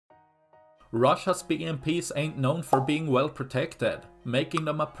Russia's BMPs ain't known for being well protected, making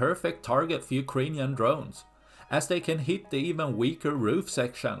them a perfect target for Ukrainian drones, as they can hit the even weaker roof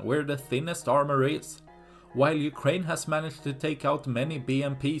section where the thinnest armor is. While Ukraine has managed to take out many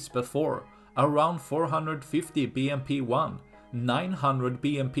BMPs before, around 450 BMP-1, 900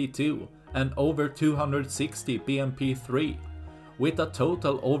 BMP-2 and over 260 BMP-3, with a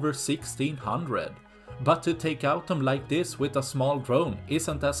total over 1600. But to take out them like this with a small drone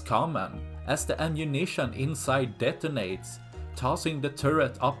isn't as common, as the ammunition inside detonates, tossing the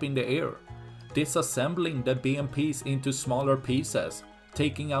turret up in the air, disassembling the BMPs into smaller pieces,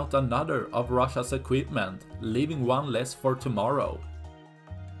 taking out another of Russia's equipment, leaving one less for tomorrow.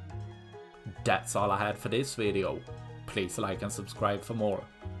 That's all I had for this video. Please like and subscribe for more.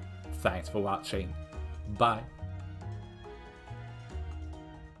 Thanks for watching. Bye.